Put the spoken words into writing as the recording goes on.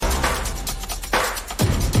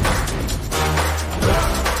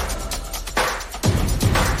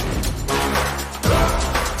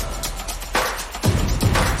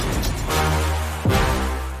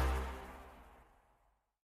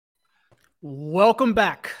Welcome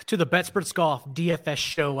back to the BetSports Golf DFS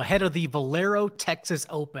show ahead of the Valero Texas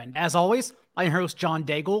Open. As always, I'm your host, John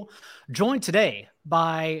Daigle, joined today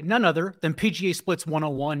by none other than PGA Splits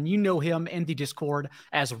 101. You know him in the Discord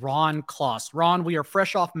as Ron Kloss. Ron, we are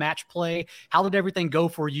fresh off match play. How did everything go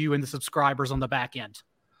for you and the subscribers on the back end?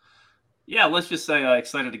 Yeah, let's just say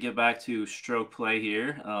excited to get back to stroke play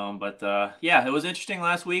here. Yeah, it was interesting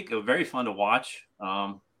last week. It was very fun to watch.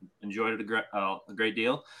 Enjoyed it a great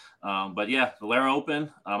deal. But yeah, Valero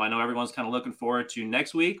Open. I know everyone's kind of looking forward to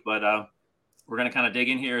next week, but we're going to kind of dig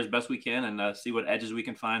in here as best we can and see what edges we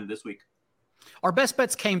can find this week. Our best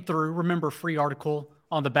bets came through. Remember, free article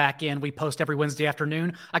on the back end. We post every Wednesday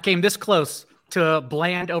afternoon. I came this close to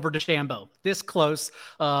Bland over DeChambeau. This close.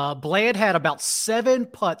 Bland had about 7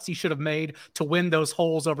 putts he should have made to win those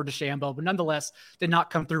holes over DeChambeau, but nonetheless did not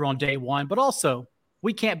come through on day one. But also,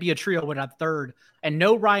 we can't be a trio without a third. And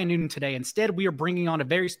no Ryan Newton today. Instead, we are bringing on a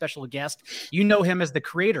very special guest. You know him as the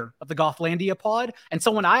creator of the Golflandia pod and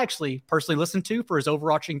someone I actually personally listen to for his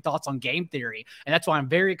overarching thoughts on game theory. And that's why I'm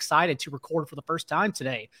very excited to record for the first time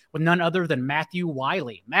today with none other than Matthew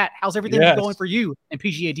Wiley. Matt, how's everything going for you in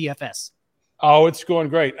PGA DFS? Oh, it's going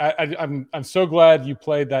great. I'm so glad you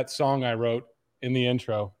played that song I wrote in the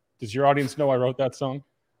intro. Does your audience know I wrote that song?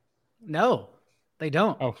 No, they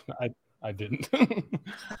don't. Oh, I didn't.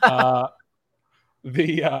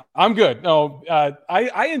 I'm good. No,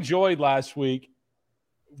 I enjoyed last week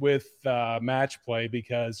with match play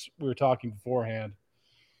because we were talking beforehand.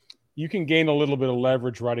 You can gain a little bit of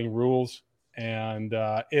leverage writing rules, and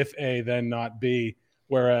if A, then not B.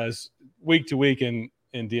 Whereas week to week in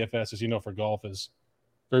DFS, as you know, for golf is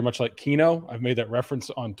very much like Keno. I've made that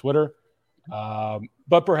reference on Twitter.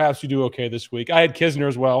 But perhaps you do okay this week. I had Kisner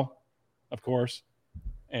as well, of course,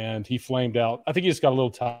 and he flamed out. I think he just got a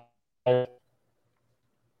little tired.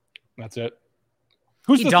 That's it.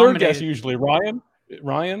 Who's the third guest usually? Ryan?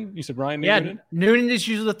 You said Ryan Newman? Yeah, Noonan is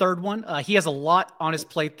usually the third one. He has a lot on his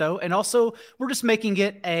plate, though. And also, we're just making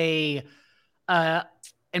it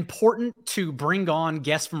important to bring on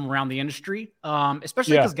guests from around the industry,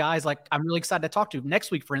 especially because guys like I'm really excited to talk to. Next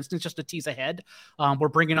week, for instance, just to tease ahead, we're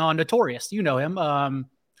bringing on Notorious. You know him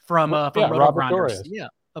from Roto Grinders. Yeah,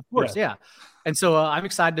 of course, yeah. And so I'm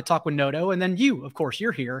excited to talk with Noto. And then you, of course,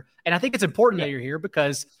 you're here. And I think it's important that you're here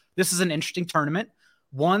because this is an interesting tournament,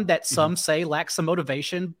 one that some say lacks some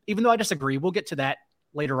motivation, even though I disagree. We'll get to that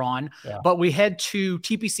later on. Yeah. But we head to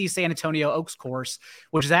TPC San Antonio Oaks course,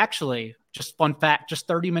 which is actually, just fun fact, just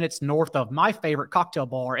 30 minutes north of my favorite cocktail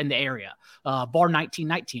bar in the area, Bar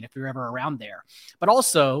 1919, if you're ever around there. But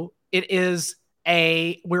also, it is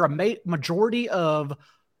where a majority of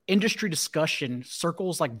industry discussion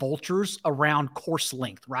circles like vultures around course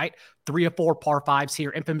length, right? 3 or 4 par fives here,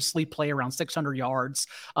 infamously play around 600 yards.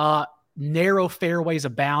 Narrow fairways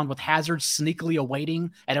abound with hazards sneakily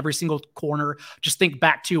awaiting at every single corner. Just think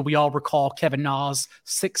back to, we all recall Kevin Na's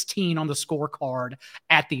 16 on the scorecard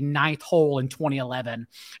at the 9th hole in 2011.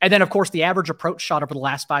 And then, of course, the average approach shot over the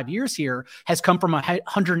last 5 years here has come from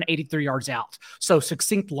 183 yards out. So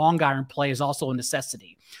succinct long iron play is also a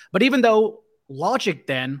necessity. But even though logic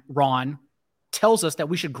then, Ron, tells us that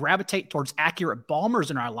we should gravitate towards accurate bombers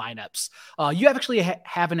in our lineups, you actually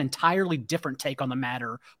have an entirely different take on the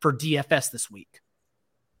matter for DFS this week.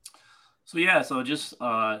 So just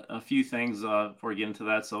a few things before we get into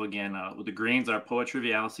that. So again, with the greens, our Poa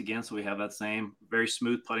Trivialis again, so we have that same very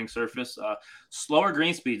smooth putting surface. Slower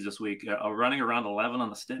green speeds this week, running around 11 on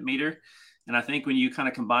the stit meter. And I think when you kind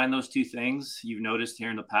of combine those two things, you've noticed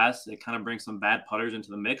here in the past, it kind of brings some bad putters into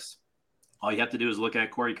the mix. All you have to do is look at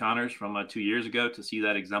Corey Connors from 2 years ago to see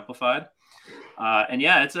that exemplified.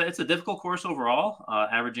 It's a difficult course overall,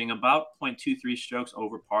 averaging about 0.23 strokes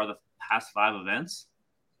over par the past 5 events.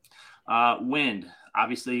 Wind,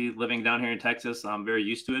 obviously living down here in Texas, I'm very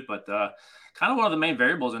used to it, but kind of one of the main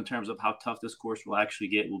variables in terms of how tough this course will actually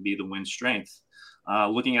get will be the wind strength.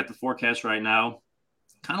 Looking at the forecast right now,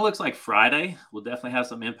 kind of looks like Friday will definitely have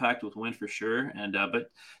some impact with wind for sure. But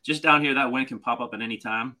just down here, that wind can pop up at any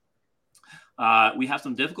time. We have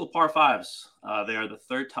some difficult par fives. They are the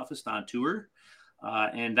 3rd toughest on tour.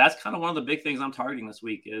 And that's kind of one of the big things I'm targeting this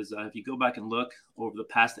week is if you go back and look over the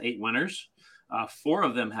past 8 winners, 4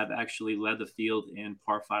 of them have actually led the field in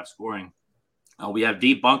par 5 scoring. We have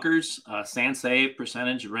deep bunkers. Sand save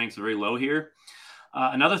percentage ranks very low here.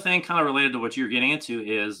 Another thing kind of related to what you're getting into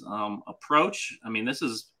is approach. I mean, this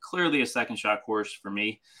is clearly a second shot course for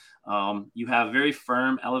me. You have very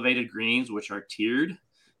firm elevated greens, which are tiered,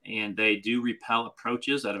 and they do repel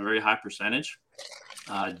approaches at a very high percentage.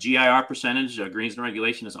 GIR percentage, greens in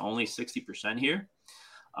regulation, is only 60% here.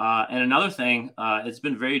 And another thing, it's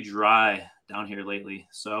been very dry down here lately.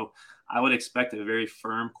 So I would expect a very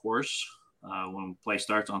firm course when play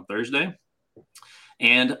starts on Thursday.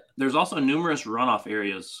 And there's also numerous runoff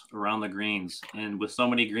areas around the greens. And with so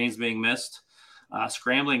many greens being missed,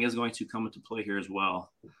 scrambling is going to come into play here as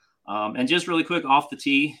well. And just really quick off the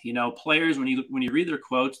tee, players, when you read their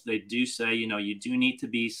quotes, they do say, you do need to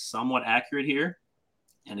be somewhat accurate here.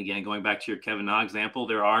 And again, going back to your Kevin Na example,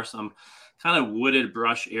 there are some kind of wooded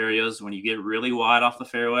brush areas when you get really wide off the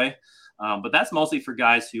fairway. But that's mostly for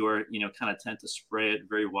guys who are, kind of tend to spray it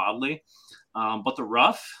very wildly. But the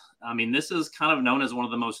rough, this is kind of known as one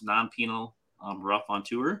of the most non-penal rough on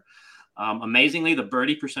tour. Amazingly, the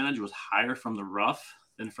birdie percentage was higher from the rough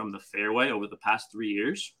than from the fairway over the past 3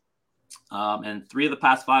 years. And 3 of the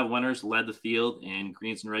past 5 winners led the field in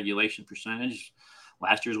greens and regulation percentage.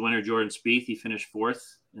 Last year's winner, Jordan Spieth, he finished 4th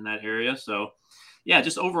in that area. So, yeah,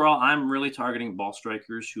 just overall, I'm really targeting ball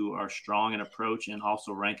strikers who are strong in approach and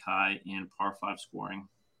also rank high in par 5 scoring.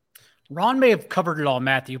 Ron may have covered it all,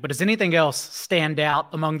 Matthew, but does anything else stand out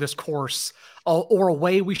among this course or a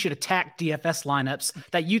way we should attack DFS lineups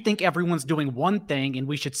that you think everyone's doing one thing and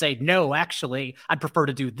we should say, no, actually, I'd prefer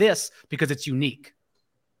to do this because it's unique?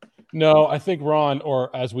 No, I think Ron,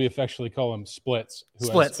 or as we affectionately call him, Splits.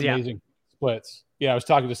 Splits, amazing splits. Yeah, I was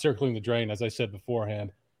talking to Circling the Drain, as I said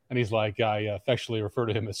beforehand, and he's like, I affectionately refer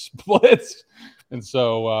to him as Splits. And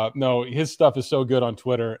so, no, his stuff is so good on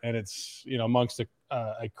Twitter, and it's, amongst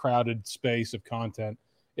a crowded space of content,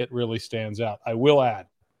 it really stands out. I will add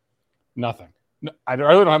nothing. No, I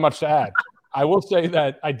really don't have much to add. I will say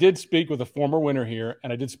that I did speak with a former winner here,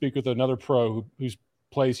 and I did speak with another pro who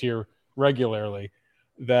plays here regularly,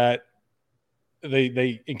 that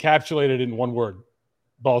they encapsulated in one word: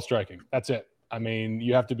 ball striking. That's it.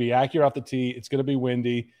 You have to be accurate off the tee. It's going to be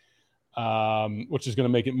windy, which is going to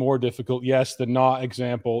make it more difficult. Yes, the Na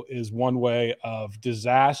example is one way of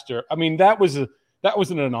disaster. That was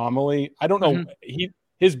an anomaly. I don't know.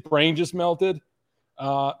 His brain just melted.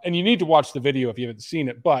 And you need to watch the video if you haven't seen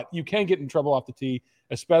it. But you can get in trouble off the tee,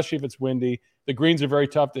 especially if it's windy. The greens are very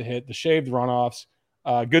tough to hit. The shaved runoffs.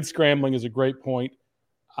 Good scrambling is a great point.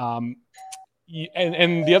 And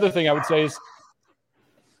the other thing I would say is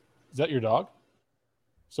that your dog?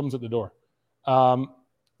 Someone's at the door.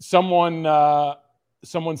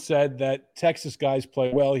 Someone said that Texas guys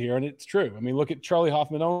play well here, and it's true. Look at Charlie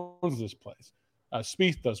Hoffman owns this place.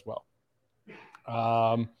 Spieth does well.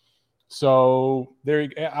 So there,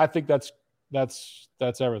 I think that's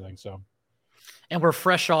everything. So, and we're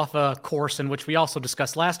fresh off a course in which we also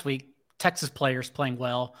discussed last week. Texas players playing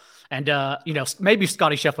well. And, maybe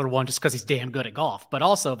Scotty Scheffler won just because he's damn good at golf, but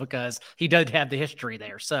also because he did have the history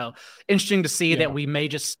there. So interesting to see that we may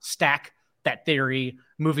just stack that theory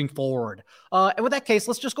moving forward. And with that case,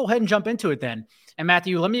 let's just go ahead and jump into it then. And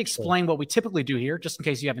Matthew, let me explain what we typically do here, just in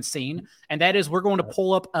case you haven't seen. And that is we're going to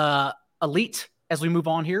pull up elite as we move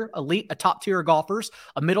on here. Elite, a top tier of golfers,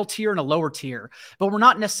 a middle tier, and a lower tier. But we're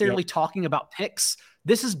not necessarily talking about picks.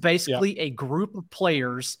 This is basically a group of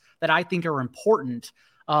players that I think are important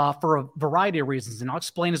for a variety of reasons. And I'll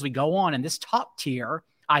explain as we go on. In this top tier,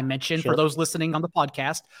 I mentioned, for those listening on the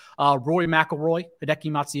podcast, Rory McIlroy,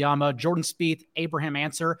 Hideki Matsuyama, Jordan Spieth, Abraham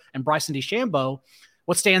Ancer, and Bryson DeChambeau.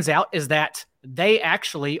 What stands out is that they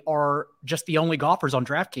actually are just the only golfers on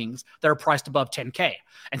DraftKings that are priced above 10K.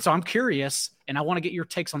 And so I'm curious, and I want to get your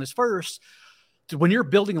takes on this first. When you're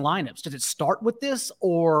building lineups, does it start with this,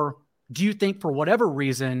 or do you think for whatever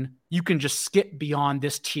reason you can just skip beyond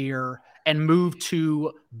this tier and move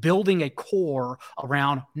to building a core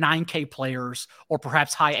around 9K players or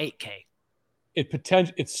perhaps high 8K?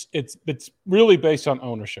 It's really based on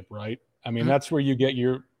ownership, right? That's where you get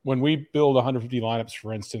when we build 150 lineups,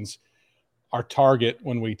 for instance, our target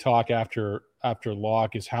when we talk after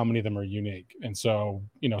lock is how many of them are unique. And so,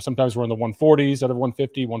 sometimes we're in the 140s out of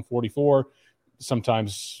 150, 144.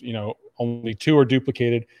 Sometimes, only 2 are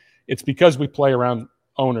duplicated. It's because we play around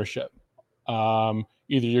ownership. Either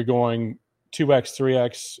you're going 2x,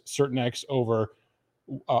 3x, certain X over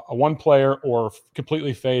a one player, or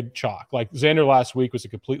completely fade chalk. Like Xander last week was a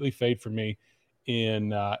completely fade for me in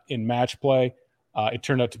match play. It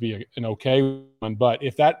turned out to be an okay one. But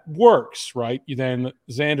if that works, right, you then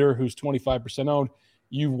Xander, who's 25% owned,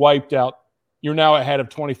 you've wiped out. You're now ahead of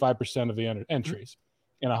 25% of the entries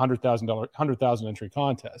in a $100,000 entry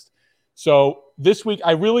contest. So this week,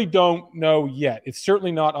 I really don't know yet. It's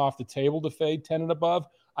certainly not off the table to fade 10 and above.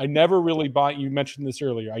 I never really buy. You mentioned this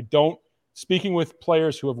earlier. Speaking with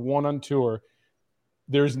players who have won on tour,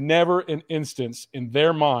 there's never an instance in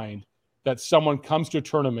their mind that someone comes to a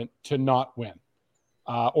tournament to not win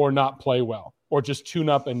or not play well or just tune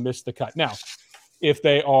up and miss the cut. Now, if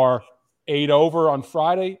they are 8 over on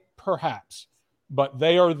Friday, Perhaps. But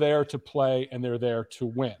they are there to play, and they're there to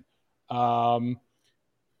win.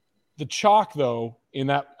 The chalk, though, in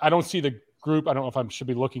that I don't see the group. I don't know if I should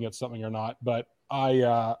be looking at something or not, but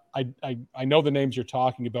I know the names you're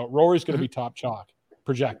talking about. Rory's going to be top chalk,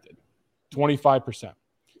 projected, 25%.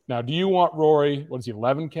 Now, do you want Rory, what is he,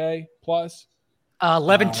 11K plus?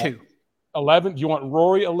 11-2. 11. Do you want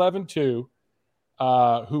Rory 11-2,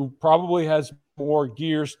 who probably has more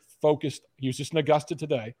gears focused? He was just in Augusta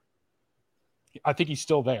today. I think he's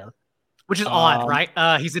still there. Which is odd, right?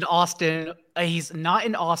 He's in Austin. He's not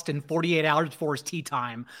in Austin 48 hours before his tee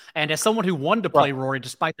time. And as someone who wanted to play Rory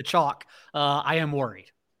despite the chalk, I am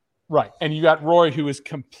worried. Right. And you got Rory, who is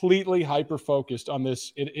completely hyper-focused on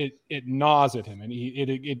this. It gnaws at him, and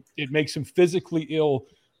it makes him physically ill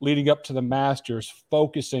leading up to the Masters,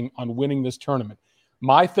 focusing on winning this tournament.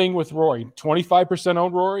 My thing with Rory, 25%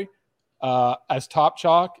 owned Rory as top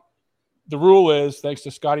chalk. The rule is, thanks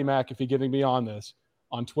to Scotty Mack, if he's getting me on this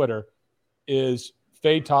on Twitter, is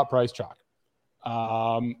fade top price chalk.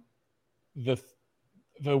 The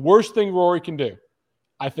worst thing Rory can do,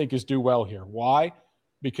 I think, is do well here. Why?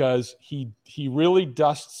 Because he really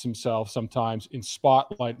dusts himself sometimes in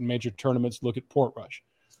spotlight and major tournaments. Look at Portrush.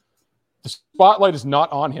 The spotlight is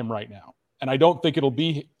not on him right now, and I don't think it'll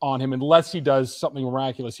be on him unless he does something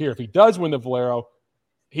miraculous here. If he does win the Valero,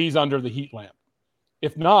 he's under the heat lamp.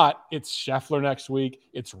 If not, it's Scheffler next week.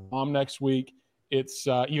 It's Rahm next week. It's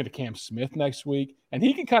even a Cam Smith next week. And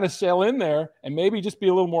he can kind of sail in there and maybe just be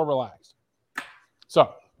a little more relaxed.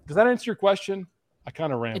 So does that answer your question? I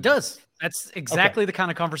kind of ran. It does. That's exactly the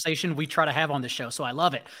kind of conversation we try to have on the show. So I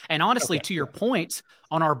love it. And honestly, to your point,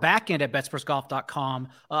 on our back end at betspersgolf.com,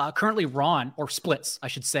 currently Ron, or Splits, I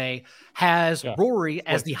should say, has Rory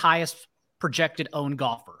as the highest projected owned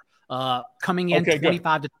golfer, coming in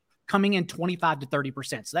 25 to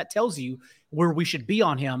 30%. So that tells you where we should be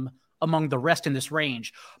on him among the rest in this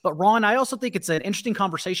range. But Ron, I also think it's an interesting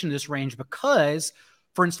conversation in this range because,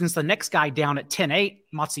 for instance, the next guy down at 10-8,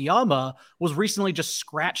 Matsuyama, was recently just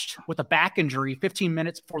scratched with a back injury 15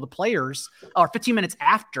 minutes before the players, or 15 minutes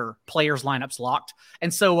after players' lineups locked.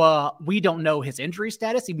 And so we don't know his injury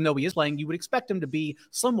status, even though he is playing. You would expect him to be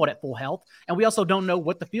somewhat at full health. And we also don't know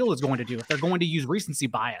what the field is going to do, if they're going to use recency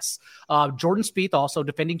bias. Jordan Spieth, also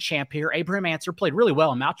defending champ here. Abraham Answer played really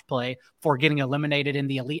well in match play before getting eliminated in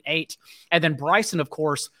the Elite Eight. And then Bryson, of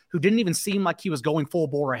course, who didn't even seem like he was going full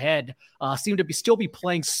bore ahead, seemed to still be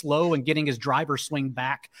playing slow and getting his driver swing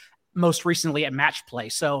back, most recently at match play.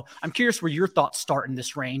 So I'm curious where your thoughts start in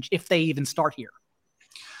this range, if they even start here.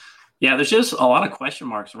 Yeah, there's just a lot of question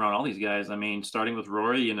marks around all these guys. I mean, starting with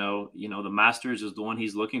Rory, the Masters is the one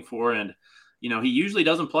he's looking for. And, he usually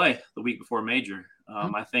doesn't play the week before major.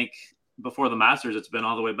 I think before the Masters, it's been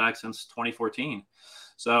all the way back since 2014.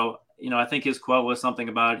 So, I think his quote was something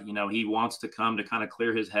about, he wants to come to kind of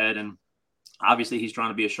clear his head. And obviously he's trying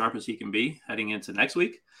to be as sharp as he can be heading into next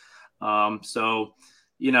week. So,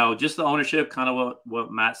 just the ownership, kind of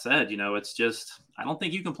what Matt said, it's just, I don't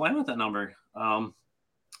think you can play with that number.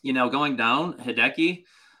 Going down, Hideki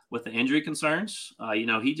with the injury concerns,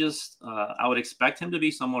 he just, I would expect him to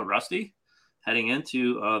be somewhat rusty heading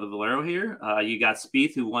into the Valero here. You got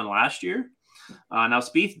Spieth, who won last year. Now,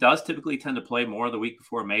 Spieth does typically tend to play more the week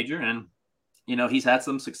before a major, and, he's had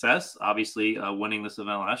some success, obviously, winning this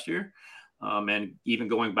event last year. And even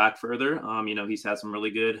going back further, he's had some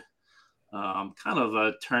really good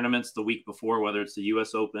tournaments the week before, whether it's the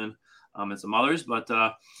U.S. Open and some others. But,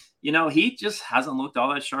 he just hasn't looked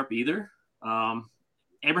all that sharp either.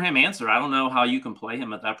 Abraham Answer, I don't know how you can play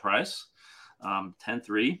him at that price,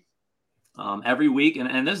 10-3 every week.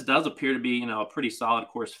 And this does appear to be, a pretty solid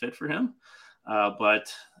course fit for him.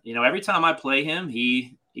 But, every time I play him,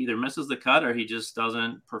 he either misses the cut or he just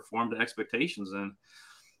doesn't perform to expectations. And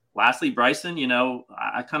lastly, Bryson,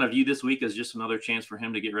 I kind of view this week as just another chance for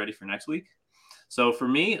him to get ready for next week. So for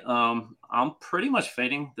me, I'm pretty much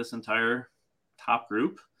fading this entire top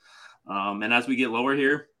group. And as we get lower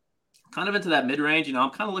here, kind of into that mid-range,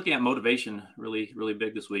 I'm kind of looking at motivation really, really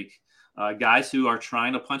big this week. Guys who are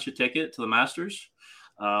trying to punch a ticket to the Masters.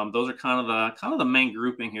 Those are kind of the main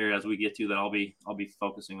grouping here as we get to that I'll be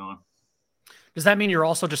focusing on. Does that mean you're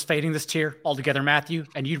also just fading this tier altogether, Matthew?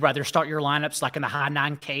 And you'd rather start your lineups like in the high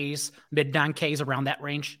 9Ks, mid 9Ks, around that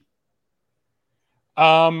range?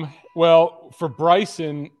 Well, for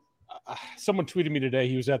Bryson, someone tweeted me today.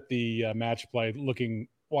 He was at the match play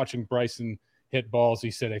watching Bryson hit balls.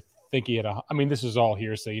 He said, I think he had this is all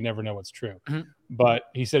hearsay. You never know what's true. Mm-hmm. But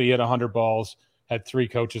he said he had 100 balls, had 3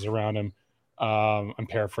 coaches around him. I'm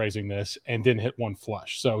paraphrasing this, and didn't hit one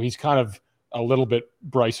flush. So he's kind of a little bit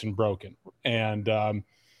Bryson broken. And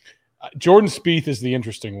Jordan Spieth is the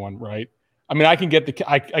interesting one, right? I mean, I can get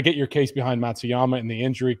I get your case behind Matsuyama and the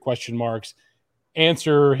injury question marks.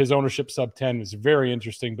 Answer his ownership sub 10 is very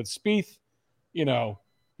interesting, but Spieth,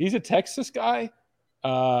 he's a Texas guy.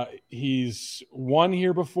 He's won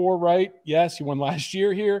here before, right? Yes, he won last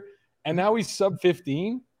year here, and now he's sub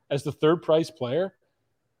 15 as the third price player.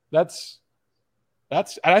 That's, and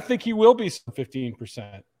I think he will be sub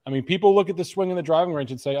 15%. I mean, people look at the swing in the driving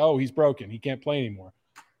range and say, "Oh, he's broken. He can't play anymore."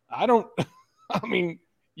 I don't. I mean,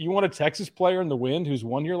 you want a Texas player in the wind who's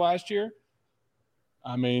won here last year?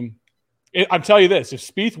 I mean. I'm telling you this, if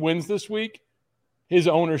Spieth wins this week, his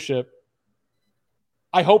ownership,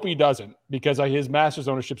 I hope he doesn't, because his Masters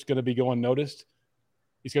ownership is going to be going noticed.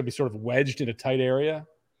 He's going to be sort of wedged in a tight area.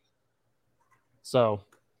 So,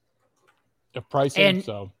 if pricing,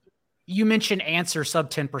 and you mentioned Answer sub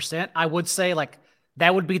 10%. I would say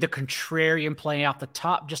that would be the contrarian playing out the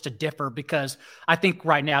top, just to differ, because I think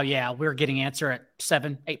right now, we're getting Answer at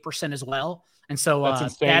 7-8% as well. And so that's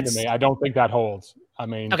insane to me. I don't think that holds. I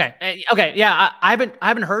mean, okay. Yeah. I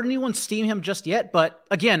haven't heard anyone steam him just yet, but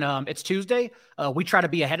again, it's Tuesday. We try to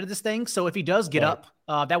be ahead of this thing. So if he does get up,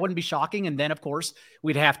 that wouldn't be shocking. And then of course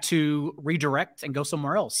we'd have to redirect and go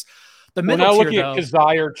somewhere else. The middle We're now tier, looking at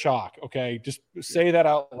Kazire chalk. Okay. Just say that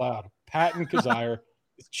out loud. Patton Kazire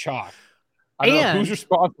is chalk. I don't know who's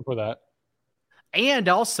responsible for that. And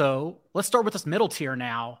also, let's start with this middle tier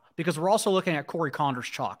now, because we're also looking at Corey Connors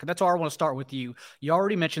chalk. And that's why I want to start with you. You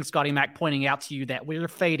already mentioned Scotty Mac pointing out to you that we're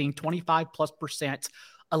fading 25+%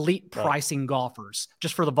 elite pricing golfers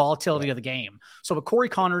just for the volatility of the game. So with Corey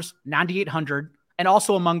Connors, 9,800. And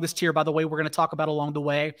also among this tier, by the way, we're going to talk about along the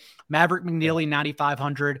way, Maverick McNeely,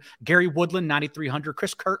 9,500. Gary Woodland, 9,300.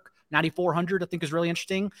 Chris Kirk, 9,400, I think is really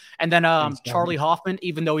interesting. And then Charlie Hoffman,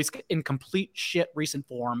 even though he's in complete shit recent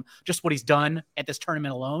form, just what he's done at this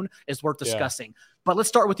tournament alone is worth discussing. But let's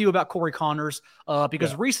start with you about Corey Connors,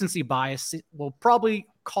 because recency bias will probably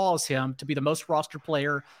cause him to be the most rostered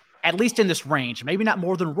player, at least in this range. Maybe not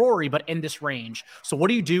more than Rory, but in this range. So what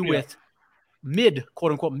do you do with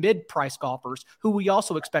quote unquote, mid price golfers who we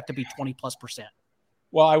also expect to be 20+%?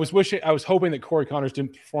 Well, I was hoping that Corey Connors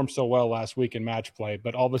didn't perform so well last week in match play,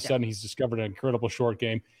 but all of a sudden he's discovered an incredible short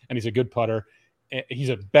game, and he's a good putter. He's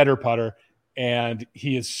a better putter, and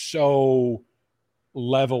he is so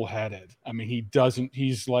level-headed. I mean, he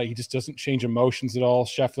just doesn't change emotions at all.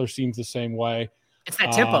 Scheffler seems the same way. It's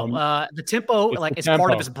that tempo. The tempo, it's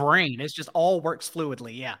part of his brain. It's just all works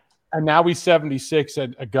fluidly. Yeah. And now he's 76 at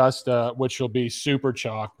Augusta, which will be super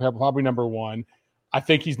chalk, probably number one. I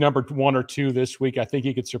think he's number 1 or 2 this week. I think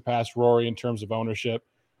he could surpass Rory in terms of ownership.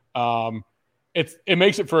 It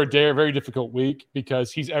makes it for a very difficult week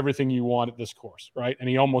because he's everything you want at this course, right? And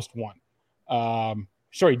he almost won.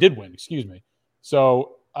 He did win, excuse me.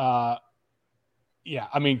 So, I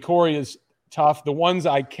mean, Corey is tough. The ones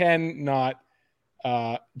I cannot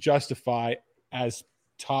justify as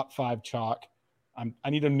top 5 chalk, I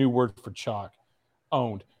need a new word for chalk,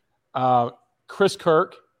 owned. Chris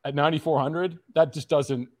Kirk at 9,400, that just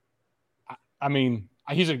doesn't. I mean,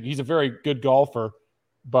 he's a very good golfer,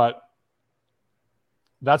 but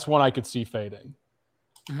that's one I could see fading.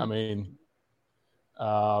 Mm-hmm. I mean,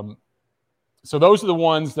 so those are the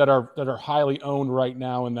ones that are highly owned right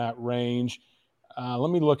now in that range. Let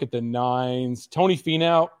me look at the 9s. Tony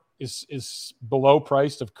Finau is below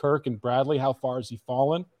priced of Kirk and Bradley. How far has he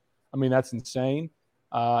fallen? I mean, that's insane.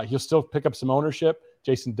 He'll still pick up some ownership.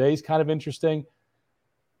 Jason Day's kind of interesting.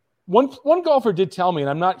 One golfer did tell me, and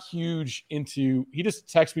I'm not huge into, he just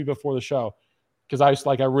texted me before the show because I was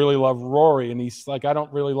like, I really love Rory. And he's like, I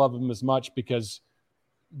don't really love him as much because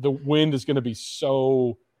the wind is going to be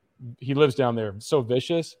he lives down there, so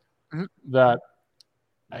vicious that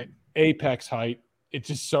at apex height,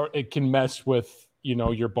 it can mess with,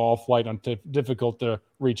 your ball flight on difficult to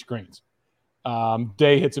reach greens.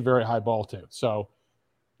 Day hits a very high ball too. So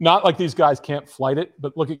not like these guys can't flight it,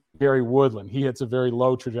 but look at Gary Woodland. He hits a very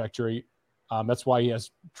low trajectory. That's why he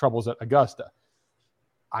has troubles at Augusta.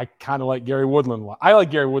 I kind of like Gary Woodland. I like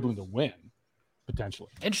Gary Woodland to win, potentially.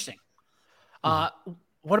 Interesting.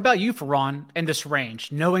 What about you, Ferran, in this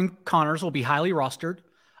range? Knowing Connors will be highly rostered,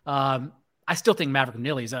 I still think Maverick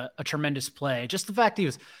McNeely is a tremendous play. Just the fact he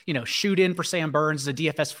was, shoot in for Sam Burns, the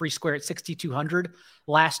DFS free square at 6,200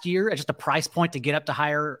 last year, at just a price point to get up to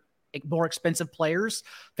higher, more expensive players.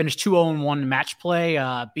 Finished 2-0-1 match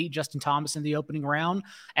play, beat Justin Thomas in the opening round,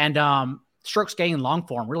 and strokes gained long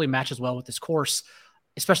form really matches well with this course,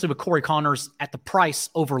 especially with Corey Connors at the price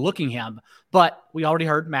overlooking him. But we already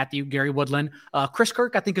heard Matthew, Gary Woodland. Chris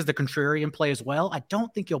Kirk, I think, is the contrarian play as well. I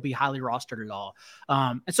don't think he'll be highly rostered at all.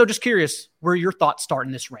 And so just curious, where your thoughts start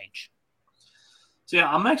in this range? So yeah,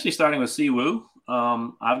 I'm actually starting with Siwoo.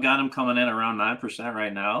 I've got him coming in around 9%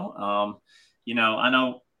 right now. I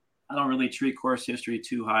know I don't really treat course history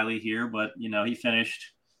too highly here, but he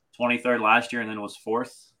finished 23rd last year and then was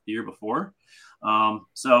 4th the year before.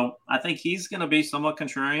 So I think he's going to be somewhat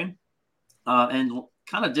contrarian and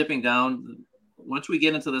kind of dipping down. Once we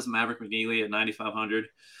get into this Maverick McNeely at 9,500,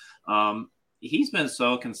 he's been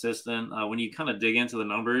so consistent. When you kind of dig into the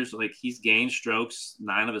numbers, like he's gained strokes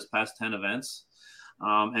 9 of his past 10 events.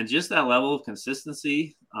 And just that level of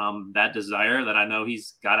consistency, that desire that I know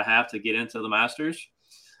he's got to have to get into the Masters.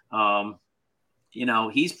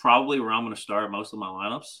 He's probably where I'm going to start most of my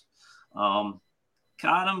lineups.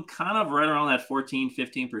 Got him kind of right around that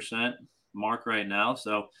 15% mark right now.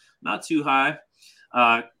 So not too high.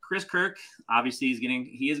 Chris Kirk, obviously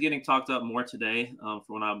he is getting talked up more today from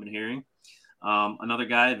what I've been hearing. Another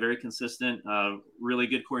guy, very consistent, really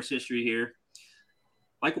good course history here.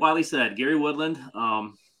 Like Wiley said, Gary Woodland,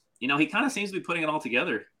 he kind of seems to be putting it all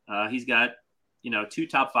together. He's got, 2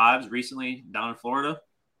 top 5s recently down in Florida.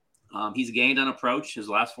 He's gained on approach his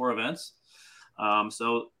last 4 events.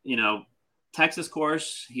 Texas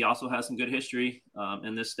course, he also has some good history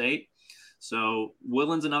in this state. So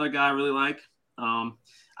Woodland's another guy I really like. I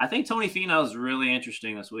think Tony Finau is really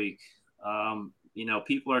interesting this week.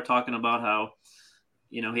 People are talking about how,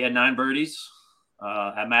 he had 9 birdies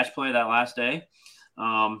at match play that last day.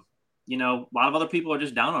 A lot of other people are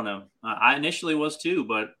just down on him. I initially was too,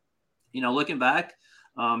 but, looking back,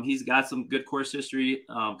 he's got some good course history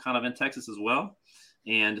kind of in Texas as well.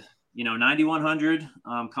 And, 9,100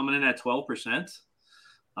 coming in at 12%.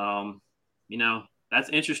 That's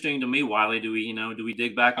interesting to me, Wiley. Do we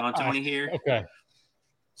dig back on Tony here? Okay.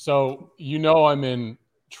 So, I'm in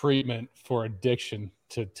treatment for addiction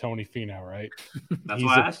to Tony Finau, right? That's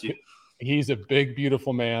why I asked you. He's a big,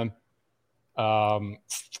 beautiful man.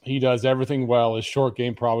 He does everything well. His short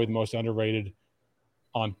game probably the most underrated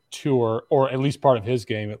on tour, or at least part of his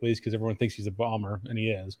game, at least because everyone thinks he's a bomber, and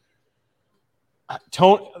he is.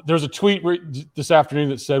 There's a tweet this afternoon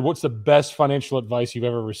that said, "What's the best financial advice you've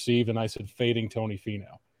ever received?" And I said, "Fading Tony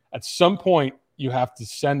Finau." At some point, you have to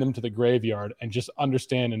send him to the graveyard and just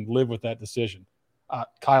understand and live with that decision.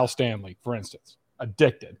 Kyle Stanley, for instance,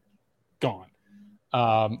 addicted, gone.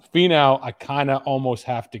 Finau, I kind of almost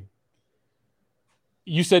have to.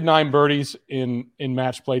 You said 9 birdies in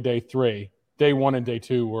match play day 3. Day 1 and day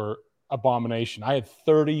 2 were abomination. I had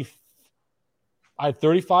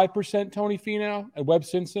 35% Tony Finau at Webb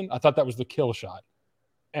Simpson. I thought that was the kill shot,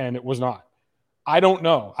 and it was not. I don't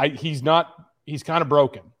know. He's kind of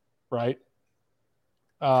broken, right?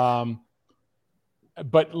 But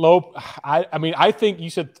low. I think you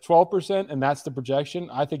said 12%, and that's the projection.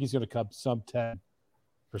 I think he's going to come sub 10%.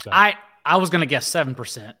 I was going to guess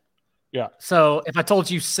 7%. Yeah. So if I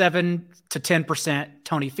told you 7 to 10%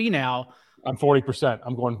 Tony Finau, I'm 40%.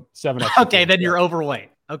 I'm going 7. Okay, then you're overweight.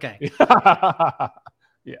 Okay.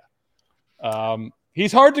 Yeah.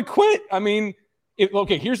 He's hard to quit.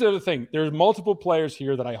 Here's the other thing. There's multiple players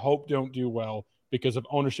here that I hope don't do well because of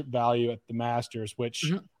ownership value at the Masters,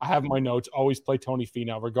 which I have in my notes, always play Tony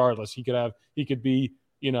Finau regardless. He could be,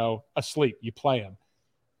 asleep. You play him.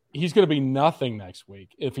 He's going to be nothing next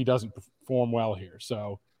week if he doesn't perform well here.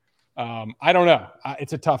 So I don't know.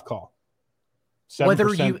 It's a tough call.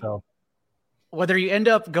 7% though. Whether you end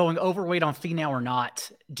up going overweight on Finau or not,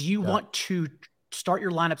 do you want to start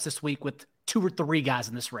your lineups this week with 2 or 3 guys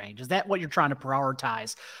in this range? Is that what you're trying to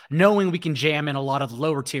prioritize, knowing we can jam in a lot of the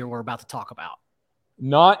lower tier we're about to talk about?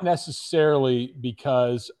 Not necessarily,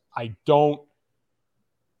 because I don't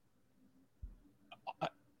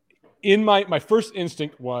 – in my first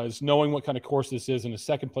instinct was, knowing what kind of course this is, in a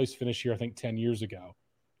second place finish here, I think 10 years ago,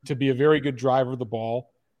 to be a very good driver of the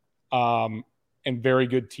ball and very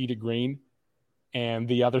good tee to green, and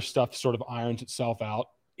the other stuff sort of irons itself out.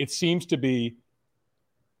 It seems to be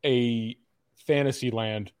a fantasy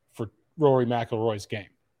land for Rory McIlroy's game.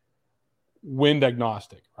 Wind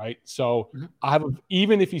agnostic, right? So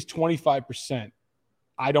even if he's 25%,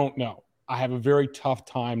 I don't know. I have a very tough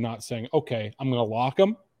time not saying, okay, I'm going to lock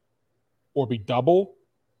him or be double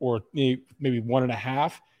or maybe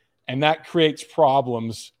 1.5. And that creates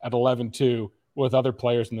problems at 11-2 with other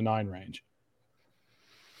players in the 9 range.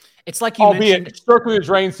 It's like you mentioned. Circle the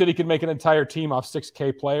Drain said he could make an entire team off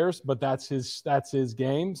 6K players, but that's his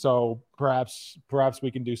game. So perhaps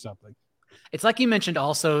we can do something. It's like you mentioned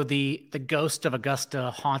also the ghost of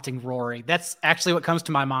Augusta haunting Rory. That's actually what comes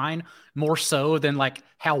to my mind more so than like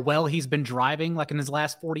how well he's been driving like in his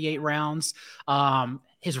last 48 rounds.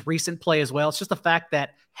 His recent play as well. It's just the fact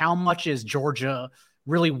that how much is Georgia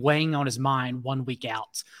really weighing on his mind 1 week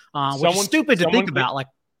out, which is stupid to think about. Like,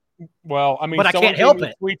 Well, I mean, but I can't help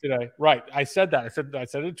it. Tweet today, right? I said that. I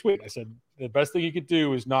said in a tweet. I said the best thing he could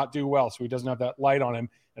do is not do well, so he doesn't have that light on him.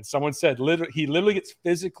 And someone said, he literally gets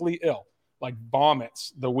physically ill, like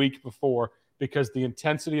vomits the week before, because the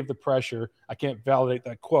intensity of the pressure. I can't validate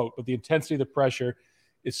that quote, but the intensity of the pressure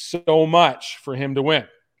is so much for him to win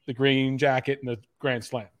the green jacket and the Grand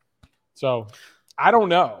Slam. So I don't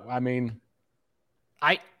know. I mean,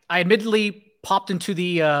 I admittedly popped into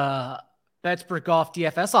the Bettsburg Golf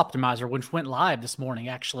DFS optimizer, which went live this morning,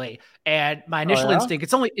 actually. And my initial instinct,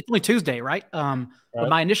 it's only Tuesday, right? But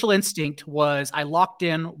my initial instinct was I locked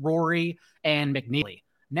in Rory and McNeely.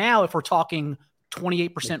 Now, if we're talking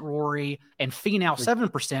 28% Rory and Finau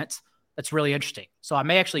 7%, that's really interesting. So I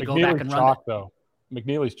may actually go back and run chalk, though.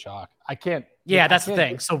 McNeely's chalk. I can't. Yeah, that's the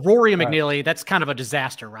thing. So Rory and McNeely, that's kind of a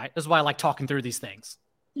disaster, right? That's why I like talking through these things.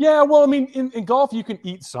 Yeah, well, I mean, in golf, you can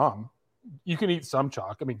eat some. You can eat some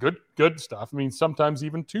chalk. I mean, good stuff. I mean, sometimes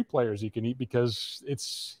even two players you can eat because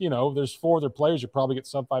it's, there's four other players you probably get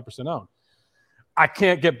sub 5% owned. I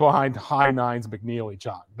can't get behind high nines McNeely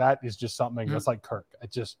chalk. That is just something that's like Kirk.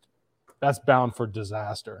 That's bound for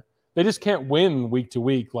disaster. They just can't win week to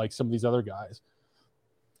week like some of these other guys.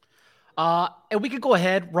 And we could go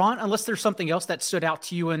ahead, Ron, unless there's something else that stood out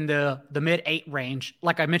to you in the mid-8 range.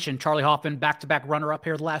 Like I mentioned, Charlie Hoffman, back-to-back runner-up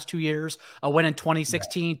here the last 2 years, a win in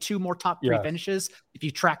 2016, two more top three finishes if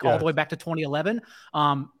you track all the way back to 2011.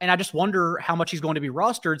 And I just wonder how much he's going to be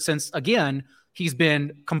rostered since, again, he's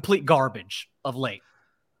been complete garbage of late.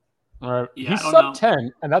 All right. Yeah, he's sub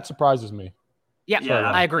 10, and that surprises me. Yeah,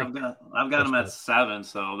 I agree. I've got him at 7,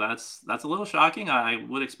 so that's a little shocking. I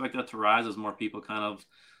would expect that to rise as more people kind of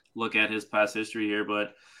look at his past history here.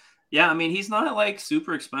 But yeah, I mean, he's not like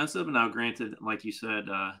super expensive. Now, granted, like you said,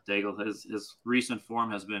 Daigle, his recent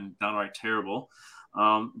form has been downright terrible.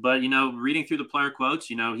 But, reading through the player quotes,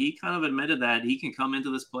 he kind of admitted that he can come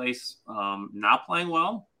into this place not playing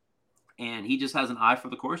well, and he just has an eye for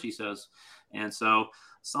the course, he says. And so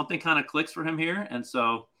something kind of clicks for him here. And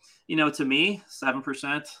so, to me,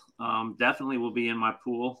 7% definitely will be in my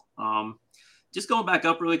pool. Just going back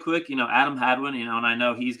up really quick, Adam Hadwin, and I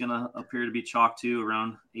know he's going to appear to be chalk too,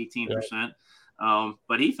 around 18%.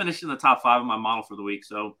 But he finished in the top 5 of my model for the week.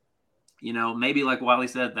 So, maybe like Wiley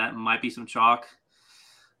said, that might be some chalk,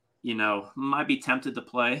 might be tempted to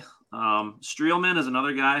play. Streelman is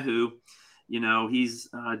another guy who, he's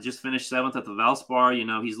just finished 7th at the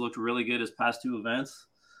Valspar. He's looked really good his past 2 events.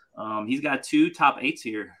 He's got 2 top 8s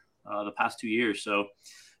here the past 2 years. So,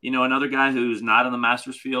 another guy who's not in the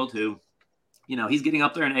Masters field who, he's getting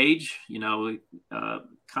up there in age, kind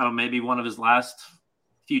of maybe one of his last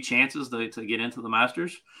few chances to get into the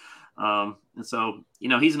Masters. And so,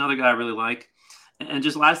 he's another guy I really like. And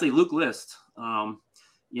just lastly, Luke List, kind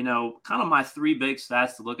of my 3 big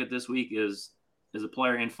stats to look at this week is a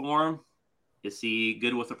player in form? Is he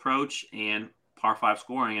good with approach and par 5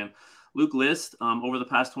 scoring? And Luke List, over the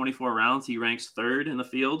past 24 rounds, he ranks 3rd in the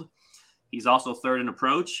field. He's also 3rd in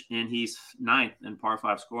approach, and he's 9th in par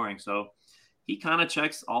 5 scoring. So he kind of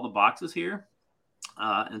checks all the boxes here.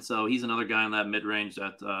 And so he's another guy in that mid-range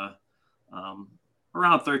that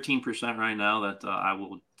around 13% right now that I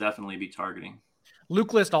will definitely be targeting.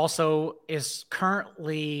 Luke List also is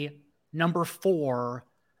currently number 4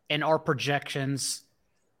 in our projections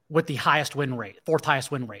with the highest win rate, 4th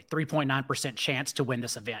highest win rate, 3.9% chance to win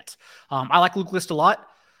this event. I like Luke List a lot.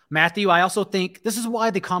 Matthew, I also think this is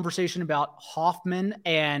why the conversation about Hoffman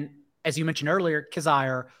and, as you mentioned earlier,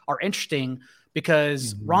 Kazire are interesting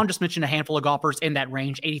because Ron just mentioned a handful of golfers in that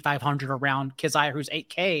range, 8,500 around Kazire, who's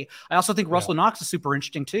 8K. I also think Russell Knox is super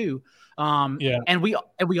interesting too. And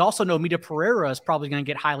we also know Mita Pereira is probably going to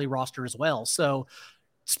get highly rostered as well. So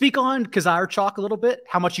speak on Kazire chalk a little bit,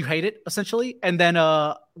 how much you hate it essentially, and then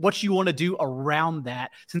what you want to do around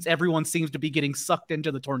that since everyone seems to be getting sucked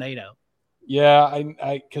into the tornado. Yeah,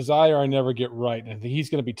 Kazire I never get right. I think he's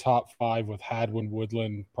going to be top 5 with Hadwin,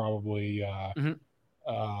 Woodland, probably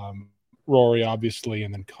Rory, obviously,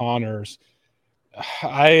 and then Connors.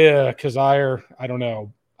 Kazire, I don't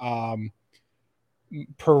know.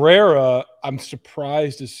 Pereira, I'm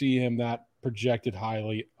surprised to see him that projected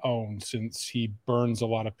highly owned since he burns a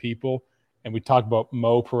lot of people. And we talked about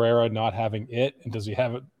Mo Pereira not having it. And does he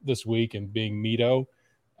have it this week and being Mito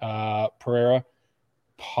Pereira?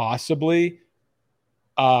 Possibly.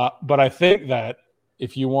 But I think that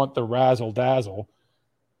if you want the razzle dazzle,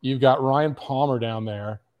 you've got Ryan Palmer down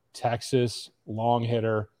there, Texas, long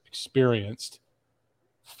hitter, experienced,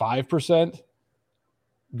 5%.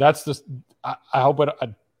 That's just, I hope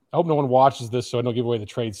no one watches this so I don't give away the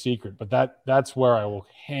trade secret, but that's where I will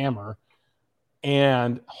hammer.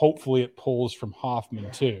 And hopefully it pulls from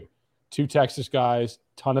Hoffman too. 2 Texas guys,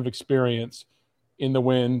 ton of experience in the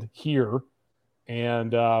wind here.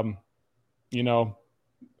 And, you know,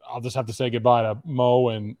 I'll just have to say goodbye to Mo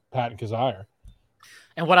and Pat and Kazire.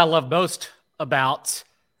 And what I love most about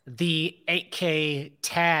the 8K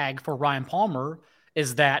tag for Ryan Palmer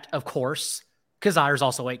is that, of course, Kazire's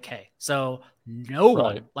also 8K. So no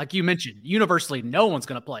one, like you mentioned, universally, no one's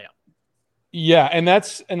going to play him. Yeah, and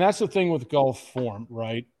that's the thing with golf form,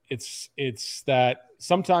 right? It's that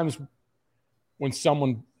sometimes when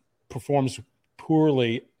someone performs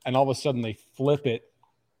poorly and all of a sudden they flip it,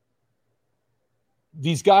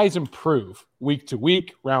 these guys improve week to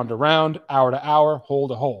week, round to round, hour to hour, hole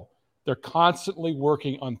to hole. They're constantly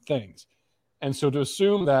working on things. And so to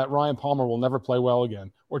assume that Ryan Palmer will never play well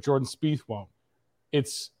again or Jordan Spieth won't, the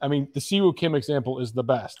Siwoo Kim example is the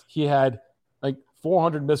best. He had like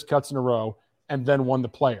 400 missed cuts in a row and then won the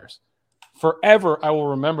Players. Forever, I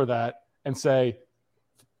will remember that and say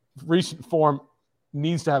recent form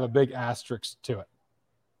needs to have a big asterisk to it.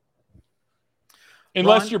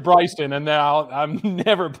 Unless you're Bryson, and now I'm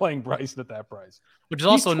never playing Bryson at that price. Which is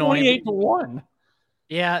also annoying. 28-1.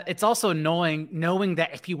 Yeah, it's also annoying knowing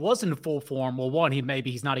that if he was in full form, well, one,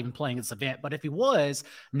 he's not even playing this event. But if he was,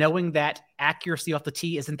 knowing that accuracy off the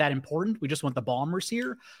tee isn't that important, we just want the bombers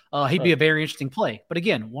here, he'd be a very interesting play. But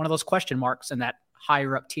again, one of those question marks in that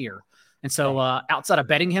higher up tier. And so outside of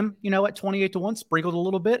betting him, at 28-1, sprinkled a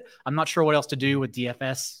little bit, I'm not sure what else to do with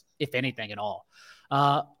DFS, if anything at all.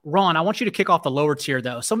 Ron, I want you to kick off the lower tier,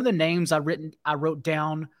 though. Some of the names I wrote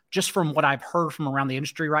down just from what I've heard from around the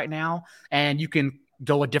industry right now, and you can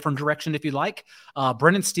go a different direction if you like.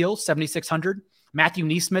 Brendan Steele, 7,600. Matthew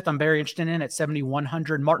Neesmith, I'm very interested in at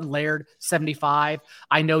 7,100. Martin Laird, 75.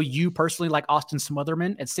 I know you personally like Austin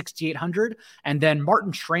Smotherman at 6,800. And then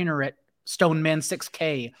Martin Trainer at Stoneman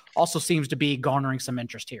 6K also seems to be garnering some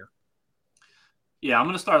interest here. Yeah, I'm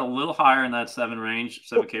going to start a little higher in that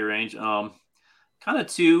 7K range. Kind of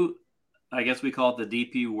two, I guess we call it the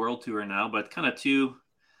DP World Tour now, but kind of two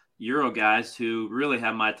Euro guys who really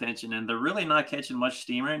have my attention, and they're really not catching much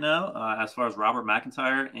steam right now as far as Robert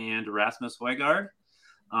McIntyre and Rasmus Højgaard.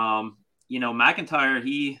 McIntyre,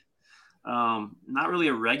 he not really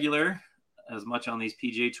a regular as much on these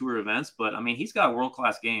PGA Tour events, but, he's got a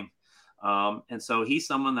world-class game. And so he's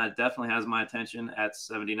someone that definitely has my attention at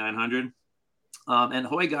 7,900. And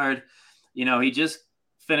Højgaard, he just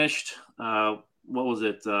finished I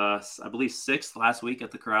believe 6th last week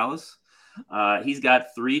at the Corrales. He's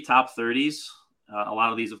got 3 top 30s. A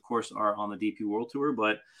lot of these, of course, are on the DP World Tour,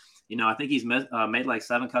 but, I think he's made like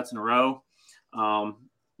 7 cuts in a row.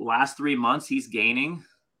 Last 3 months, he's gaining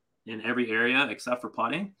in every area except for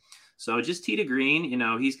putting. So just tee to green,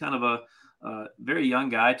 he's kind of a very young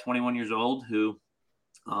guy, 21 years old, who,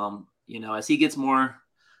 as he gets more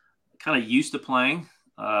kind of used to playing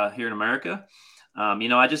here in America,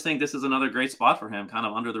 I just think this is another great spot for him, kind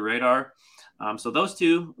of under the radar. So those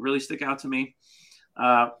two really stick out to me.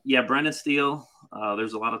 Brendan Steele,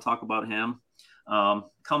 there's a lot of talk about him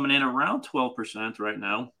coming in around 12% right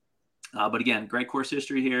now. But again, great course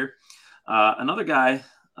history here. Another guy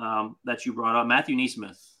that you brought up, Matthew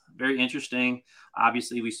Neesmith, very interesting.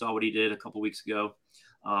 Obviously, we saw what he did a couple weeks ago.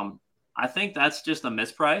 I think that's just a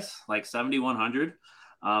misprice, like 7,100.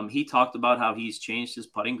 He talked about how he's changed his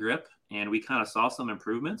putting grip, and we kind of saw some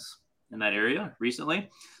improvements in that area recently.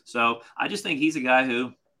 So I just think he's a guy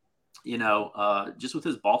who, just with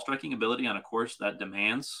his ball striking ability on a course that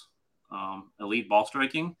demands elite ball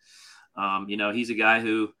striking, he's a guy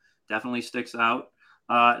who definitely sticks out.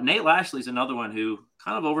 Nate Lashley's another one who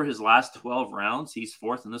kind of over his last 12 rounds, he's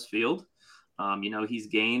 4th in this field. He's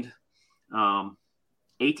gained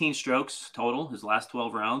 18 strokes total his last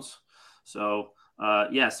 12 rounds. So,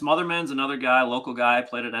 Smotherman's another guy, local guy,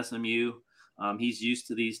 played at SMU. He's used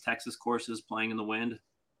to these Texas courses playing in the wind.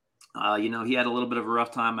 He had a little bit of a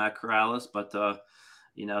rough time at Corrales, but,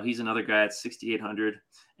 he's another guy at 6,800.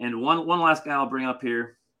 And one last guy I'll bring up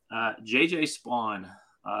here, JJ Spawn.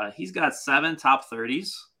 He's got 7 top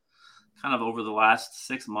 30s kind of over the last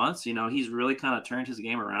 6 months. He's really kind of turned his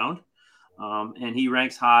game around, and he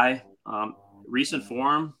ranks high. Recent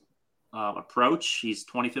form, approach, he's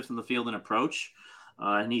 25th in the field in approach,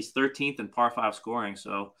 and he's 13th in par 5 scoring.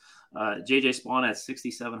 So JJ Spawn at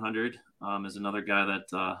 6,700 is another guy that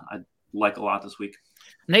I like a lot this week.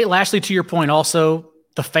 Nate Lashley, to your point, also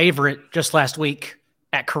the favorite just last week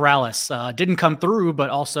at Corrales. Didn't come through, but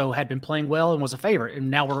also had been playing well and was a favorite.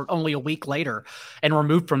 And now we're only a week later and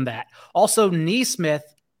removed from that. Also, Neesmith,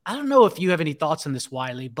 I don't know if you have any thoughts on this,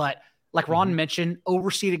 Wiley, but like Ron mentioned,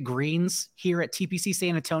 overseeded greens here at TPC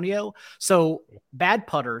San Antonio. So bad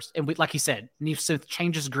putters, and like he said, needs to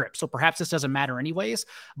change his grip. So perhaps this doesn't matter anyways.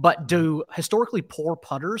 But do historically poor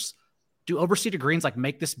putters, do overseeded greens like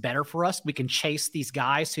make this better for us? We can chase these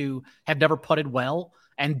guys who have never putted well,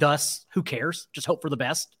 and thus, who cares? Just hope for the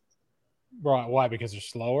best. Right? Why? Because they're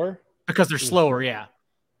slower. Because they're slower, yeah.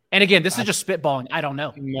 And again, this is just spitballing. I don't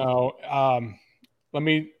know. No.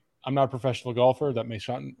 I'm not a professional golfer. That may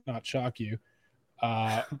not shock you.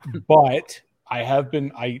 But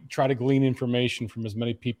I try to glean information from as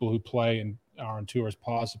many people who play and are on tour as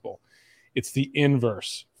possible. It's the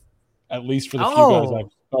inverse, at least for the few guys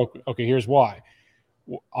I've spoken. Okay, here's why.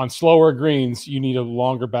 On slower greens, you need a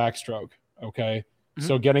longer backstroke. Okay.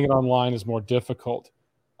 So getting it online is more difficult.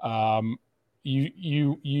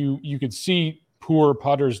 You could see poor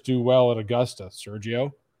putters do well at Augusta.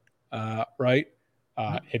 Sergio, right?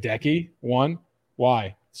 Hideki won.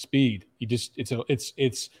 Why? Speed.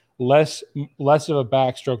 It's less of a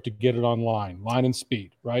backstroke to get it online. Line and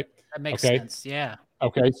speed, right? That makes sense. Yeah.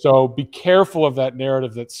 Okay. So be careful of that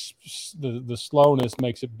narrative that the slowness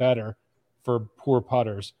makes it better for poor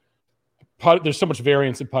putters. There's so much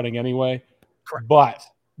variance in putting anyway. Correct.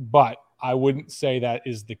 But I wouldn't say that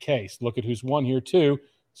is the case. Look at who's won here too.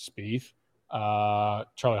 Spieth.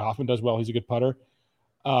 Charlie Hoffman does well. He's a good putter.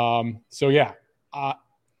 So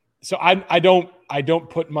I don't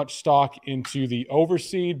put much stock into the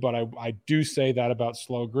overseed, but I do say that about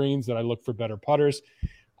slow greens, that I look for better putters.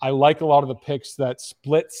 I like a lot of the picks that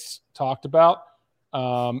Splits talked about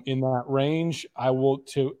in that range. I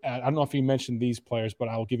don't know if he mentioned these players, but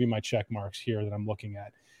I will give you my check marks here that I'm looking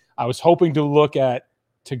at. I was hoping to look at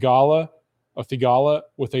Thigala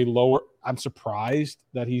with a lower. I'm surprised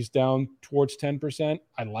that he's down towards 10%.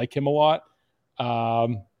 I like him a lot.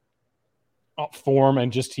 Form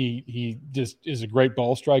and just he just is a great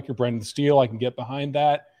ball striker. Brendan Steele, I can get behind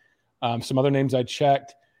that. Some other names I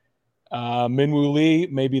checked. Minwoo Lee,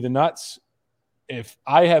 maybe the nuts. If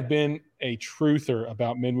I have been a truther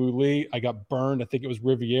about Minwoo Lee, I got burned. I think it was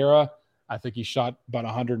Riviera. I think he shot about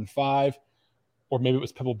 105, or maybe it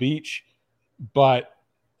was Pebble Beach. But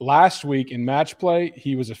last week in match play,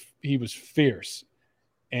 he was fierce.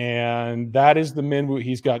 And that is the Minwoo.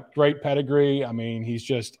 He's got great pedigree. I mean,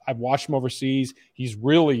 I've watched him overseas. He's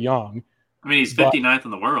really young. I mean, he's 59th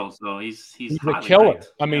in the world, so he's a killer.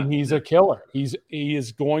 Ranked. I mean, he's a killer. He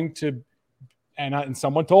is going to, and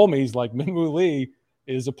someone told me, he's like, Minwoo Lee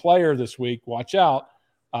is a player this week. Watch out.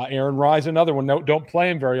 Aaron Rye's another one. No, don't play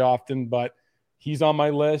him very often, but he's on my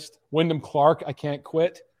list. Wyndham Clark, I can't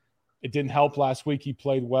quit. It didn't help last week. He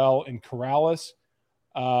played well in Corrales.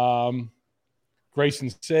 Grayson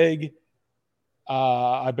Sigg,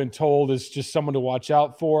 I've been told, is just someone to watch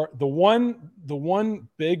out for. The one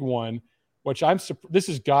big one, which this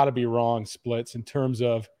has got to be wrong, Splits, in terms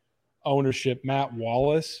of ownership. Matt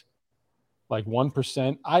Wallace, like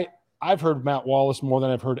 1%. I've heard Matt Wallace more than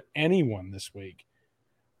I've heard anyone this week.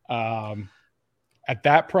 At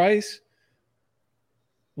that price,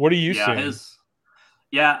 what are you seeing?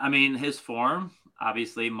 I mean, his form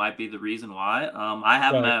obviously might be the reason why. I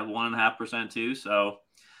have him at 1.5% too, so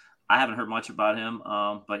I haven't heard much about him.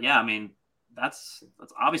 But yeah, I mean, that's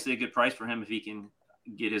obviously a good price for him if he can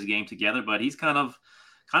get his game together. But he's kind of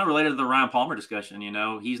related to the Ryan Palmer discussion. You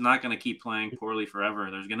know, he's not going to keep playing poorly forever.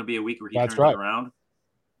 There's going to be a week where he turns it around,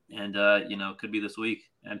 and could be this week.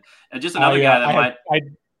 And just another guy that might.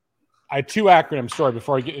 I had two acronyms. Sorry,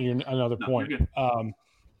 before I get into another point.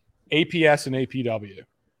 APS and APW.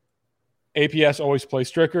 APS always play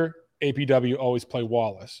Stricker. APW always play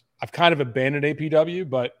Wallace. I've kind of abandoned APW,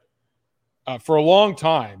 but for a long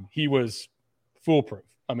time he was foolproof.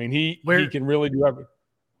 I mean, he can really do everything.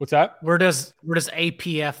 What's that? Where does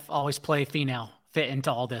APF always play Finau fit into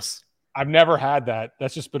all this? I've never had that.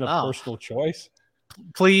 That's just been a personal choice.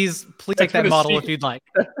 Please take that model if you'd like.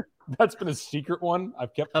 That's been a secret one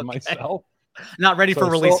I've kept to myself. Not ready for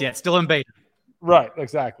release yet. Still in beta. Right,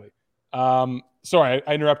 exactly. Sorry,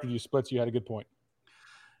 I interrupted you, Splits. You had a good point.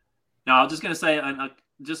 No, I was just going to say,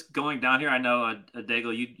 just going down here, I know,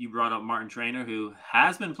 Daigle, you brought up Martin Trainer, who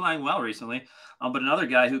has been playing well recently, but another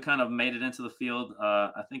guy who kind of made it into the field,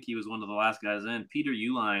 I think he was one of the last guys in. Peter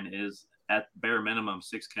Uihlein is at bare minimum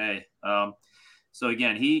 6K. So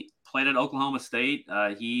again, he played at Oklahoma State.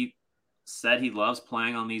 He said he loves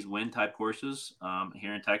playing on these wind-type courses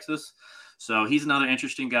here in Texas. So he's another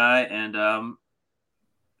interesting guy. And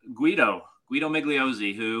Guido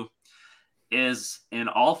Migliozzi, who is in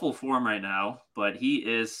awful form right now, but he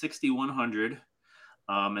is 6,100.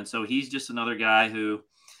 And so he's just another guy who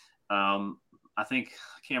I think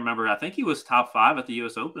he was top 5 at the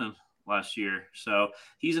U.S. Open last year. So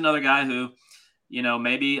he's another guy who,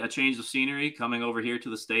 maybe a change of scenery coming over here to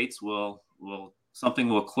the States will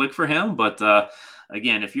click for him. But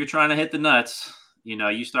again, if you're trying to hit the nuts,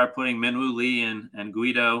 you start putting Minwoo Lee and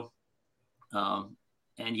Guido,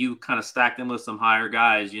 and you kind of stack them with some higher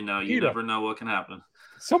guys, you never know what can happen.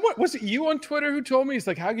 Someone, was it you on Twitter who told me, he's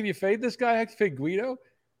like, how can you fade this guy? How can you fade Guido?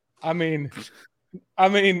 I mean,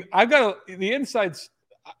 I've got the inside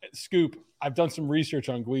scoop. I've done some research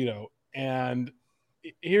on Guido, and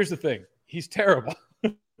here's the thing. He's terrible.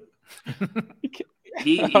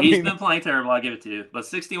 He's been playing terrible. I'll give it to you. But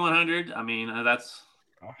 6,100, that's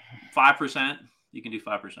 5%. You can do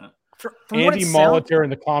 5%. Andy Molitor in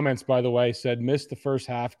the comments, by the way, said, missed the first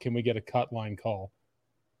half. Can we get a cut line call?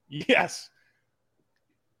 Yes.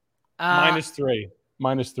 -3.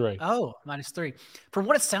 -3. Oh, -3. From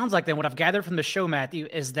what it sounds like, then, what I've gathered from the show, Matthew,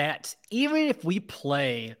 is that even if we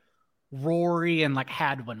play Rory and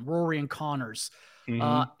Hadwin, Rory and Connors,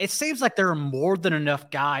 it seems like there are more than enough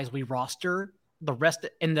guys we roster the rest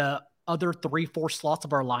in the other 3-4 slots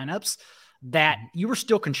of our lineups that you were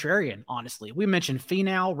still contrarian, honestly. We mentioned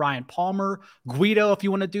Finau, Ryan Palmer, Guido, if you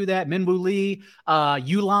want to do that, Minwoo Lee,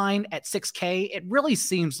 Uline at 6K. It really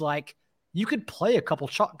seems like you could play a couple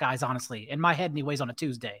chalk guys, honestly, in my head anyways, on a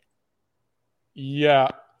Tuesday. Yeah,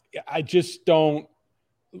 I just don't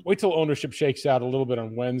 – wait till ownership shakes out a little bit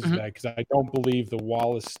on Wednesday because I don't believe the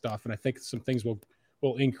Wallace stuff, and I think some things will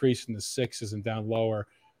increase in the 6s and down lower.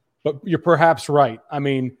 But you're perhaps right. I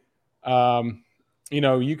mean,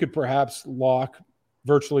 you could perhaps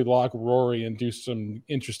virtually lock Rory and do some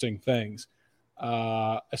interesting things,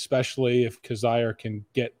 especially if Kazire can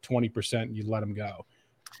get 20% and you let him go.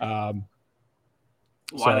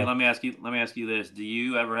 Wiley, let me ask you this. Do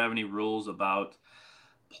you ever have any rules about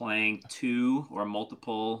playing 2 or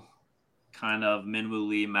multiple kind of Minwoo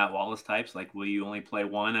Lee, Matt Wallace types? Like, will you only play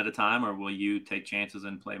one at a time, or will you take chances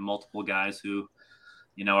and play multiple guys who,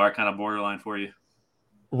 are kind of borderline for you?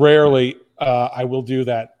 Rarely. I will do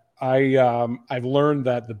that. I've learned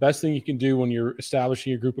that the best thing you can do when you're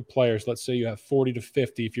establishing a group of players, let's say you have 40 to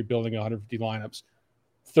 50, if you're building 150 lineups,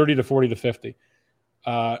 30 to 40 to 50,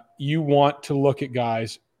 you want to look at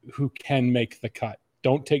guys who can make the cut.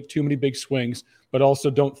 Don't take too many big swings, but also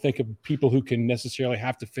don't think of people who can necessarily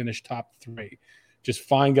have to finish top 3. Just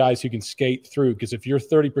find guys who can skate through, because if you're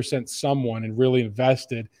 30% someone and really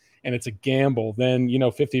invested and it's a gamble, then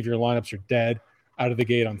 50 of your lineups are dead out of the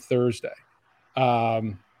gate on Thursday.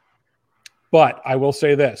 But I will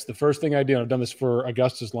say this. The first thing I do, and I've done this for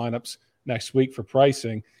Augusta's lineups next week for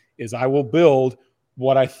pricing, is I will build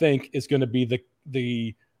what I think is going to be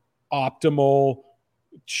the optimal,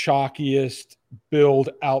 chalkiest build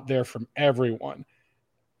out there from everyone.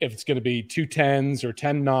 If it's going to be 2 10s or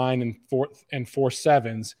 10-9 and 4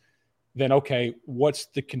 7s, then okay, what's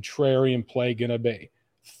the contrarian play going to be?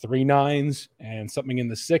 3 9s and something in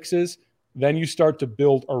the 6s. Then you start to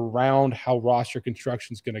build around how roster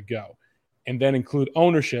construction is going to go, and then include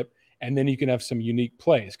ownership, and then you can have some unique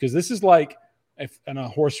plays. Because this is like, in a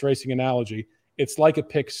horse racing analogy, it's like a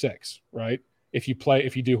pick 6, right? If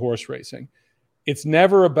you do horse racing, it's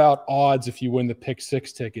never about odds. If you win the pick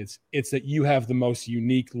 6 tickets, it's that you have the most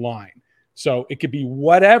unique line. So it could be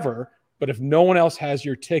whatever, but if no one else has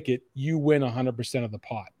your ticket, you win 100% of the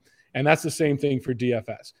pot. And that's the same thing for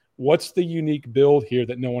DFS. What's the unique build here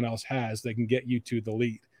that no one else has that can get you to the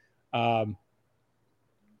lead? And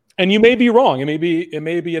you may be wrong. It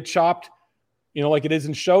may be a chopped, like it is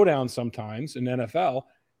in Showdown sometimes in NFL.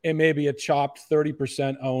 It may be a chopped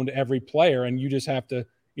 30% owned every player, and you just have to,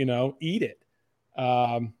 eat it.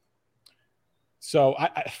 So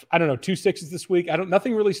I don't know, 2 6s this week.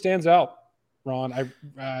 Nothing really stands out, Ron.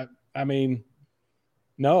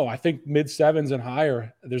 No, I think mid 7s and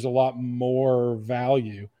higher, there's a lot more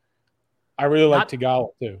value. I really like Tagala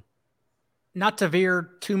too. Not to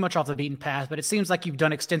veer too much off the beaten path, but it seems like you've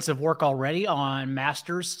done extensive work already on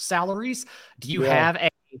Masters salaries. Do you have a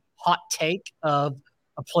hot take of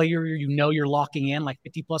a player you're locking in like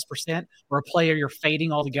 50+%, or a player you're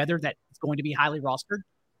fading altogether that is going to be highly rostered?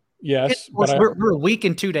 Yes, but we're a week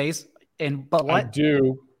in 2 days, but what? I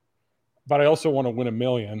do, but I also want to win $1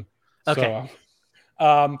 million. Okay.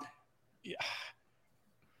 So,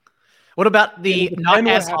 what about the not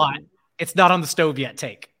as hot? It's not on the stove yet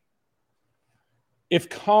take. If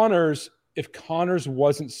Connors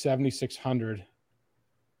wasn't 7,600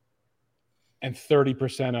 and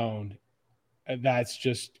 30% owned, that's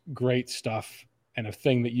just great stuff, and a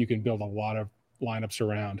thing that you can build a lot of lineups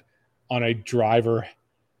around on a driver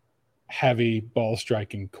heavy ball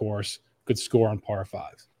striking course. Could score on par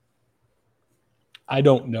 5s. I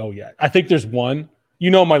don't know yet. I think there's one.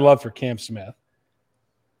 My love for Cam Smith.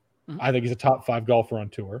 I think he's a top 5 golfer on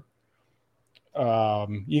tour.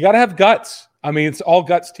 You got to have guts. I mean, it's all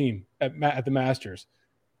guts team at the Masters.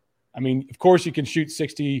 I mean, of course, you can shoot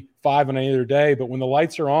 65 on any other day, but when the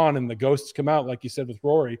lights are on and the ghosts come out, like you said with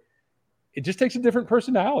Rory, it just takes a different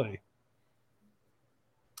personality.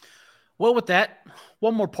 Well, with that,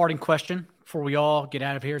 one more parting question before we all get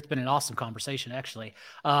out of here. It's been an awesome conversation, actually.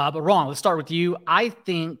 But Ron, let's start with you. I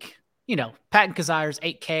think, Patton Kizzaire's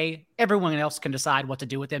 8K. Everyone else can decide what to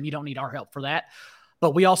do with them. You don't need our help for that.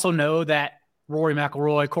 But we also know that Rory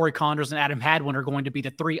McIlroy, Corey Connors, and Adam Hadwin are going to be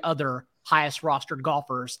the 3 other highest rostered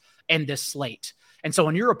golfers in this slate. And so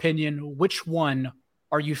in your opinion, which one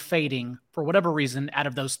are you fading for whatever reason out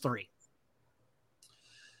of those 3?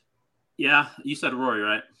 Yeah, you said Rory,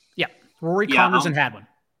 right? Yeah, Rory, Connors, and Hadwin.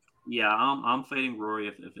 Yeah, I'm fading Rory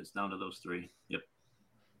if it's down to those 3. Yep.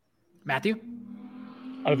 Matthew?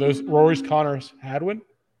 Out of those, Rory's, Connors, Hadwin?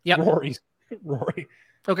 Yep. Rory.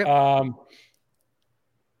 Okay.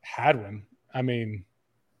 Hadwin. I mean,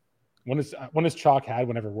 when has Chalk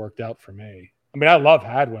Hadwin ever worked out for me? I mean, I love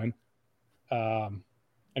Hadwin, and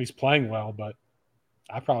he's playing well, but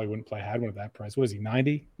I probably wouldn't play Hadwin at that price. What is he,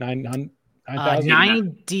 90? 9,000?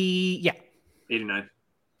 90, yeah. 89.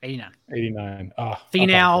 89. Oh,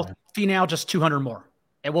 Finau just 200 more.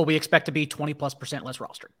 And what we expect to be 20+% less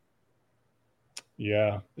rostered.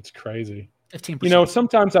 Yeah, it's crazy. 15%.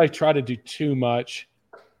 Sometimes I try to do too much,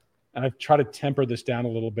 and I try to temper this down a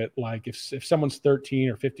little bit. Like if someone's 13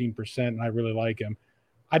 or 15% and I really like him,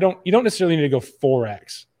 you don't necessarily need to go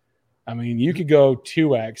 4x. I mean, you could go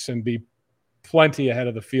 2x and be plenty ahead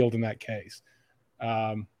of the field in that case.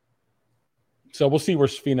 So we'll see where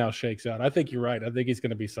Finau shakes out. I think you're right. I think he's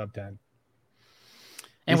going to be sub 10.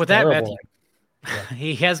 And with that, Matthew,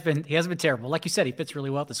 he has been terrible. Like you said, he fits really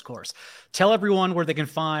well at this course. Tell everyone where they can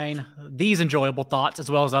find these enjoyable thoughts as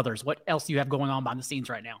well as others. What else do you have going on behind the scenes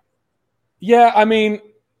right now? Yeah, I mean,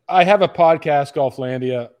 I have a podcast,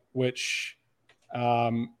 Golflandia, which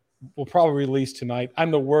will probably release tonight. I'm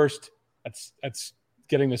the worst at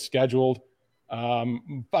getting this scheduled.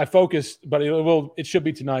 I focused, but it should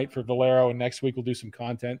be tonight for Valero, and next week we'll do some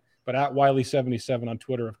content. But at Wiley77 on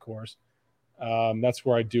Twitter, of course. That's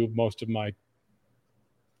where I do most of my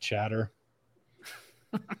chatter.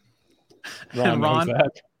 Ron,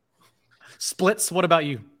 splits, what about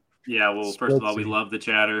you? Yeah, well, first of all, we love the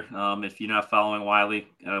chatter. If you're not following Wiley,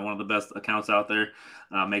 one of the best accounts out there,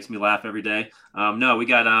 makes me laugh every day. No, we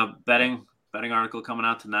got a betting article coming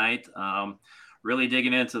out tonight. Really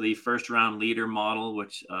digging into the first round leader model,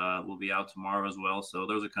 which will be out tomorrow as well. So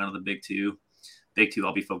those are kind of the big two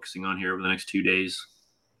I'll be focusing on here over the next 2 days.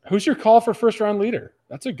 Who's your call for first round leader?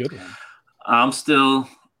 That's a good one. I'm still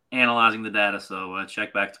analyzing the data, so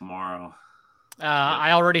check back tomorrow.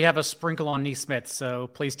 I already have a sprinkle on Neesmith, so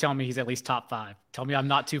please tell me he's at least top 5. Tell me I'm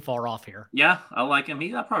not too far off here. Yeah, I like him.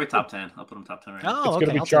 He's probably top 10. I'll put him top 10 right now. It's going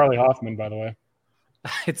to be Charlie Hoffman, by the way.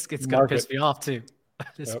 It's going to piss me off, too.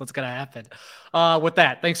 This is what's going to happen. With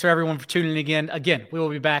that, thanks for everyone for tuning in again. Again, we will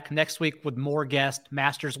be back next week with more guests,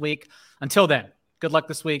 Masters Week. Until then, good luck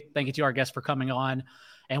this week. Thank you to our guests for coming on,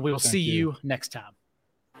 and we will see you next time.